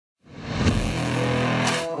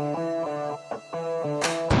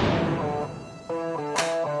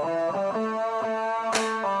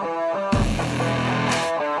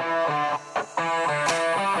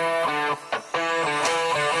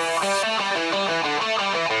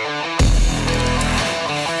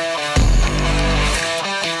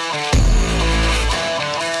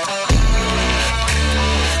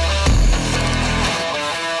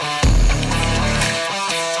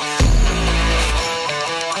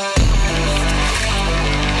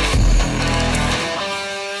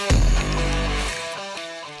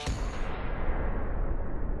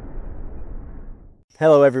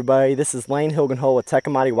Hello everybody, this is Lane Hilgenhole with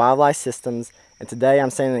Tecumseh Wildlife Systems, and today I'm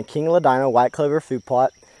standing in King Ladino white clover food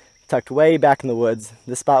plot tucked way back in the woods.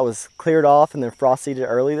 This spot was cleared off and then frost seeded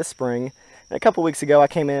early this spring, and a couple weeks ago I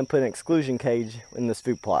came in and put an exclusion cage in this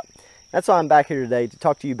food plot. That's why I'm back here today to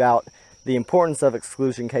talk to you about the importance of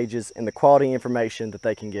exclusion cages and the quality information that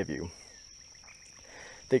they can give you.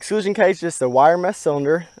 The exclusion cage is just a wire mesh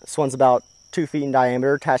cylinder. This one's about 2 feet in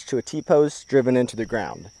diameter, attached to a T-post driven into the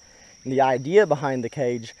ground. And the idea behind the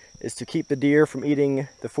cage is to keep the deer from eating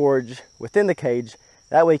the forage within the cage.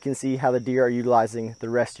 That way you can see how the deer are utilizing the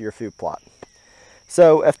rest of your food plot.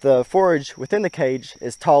 So if the forage within the cage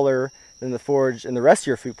is taller than the forage in the rest of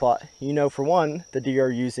your food plot, you know for one, the deer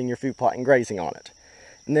are using your food plot and grazing on it.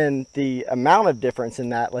 And then the amount of difference in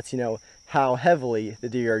that lets you know how heavily the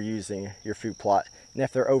deer are using your food plot and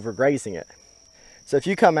if they're overgrazing it. So if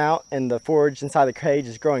you come out and the forage inside the cage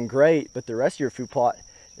is growing great, but the rest of your food plot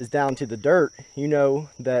is down to the dirt, you know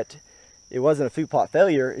that it wasn't a food plot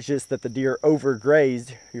failure, it's just that the deer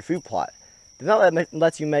overgrazed your food plot. Then that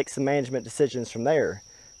lets you make some management decisions from there.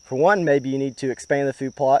 For one, maybe you need to expand the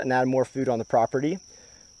food plot and add more food on the property.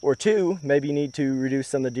 Or two, maybe you need to reduce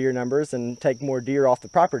some of the deer numbers and take more deer off the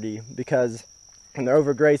property, because when they're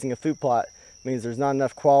overgrazing a food plot, it means there's not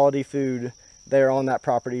enough quality food there on that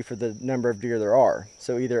property for the number of deer there are.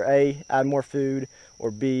 So either A, add more food, or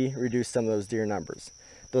B, reduce some of those deer numbers.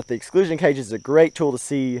 But the exclusion cage is a great tool to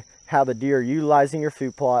see how the deer are utilizing your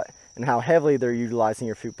food plot and how heavily they're utilizing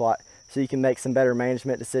your food plot, so you can make some better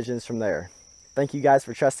management decisions from there. Thank you guys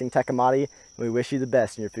for trusting Tecumseh, and we wish you the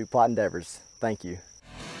best in your food plot endeavors. Thank you.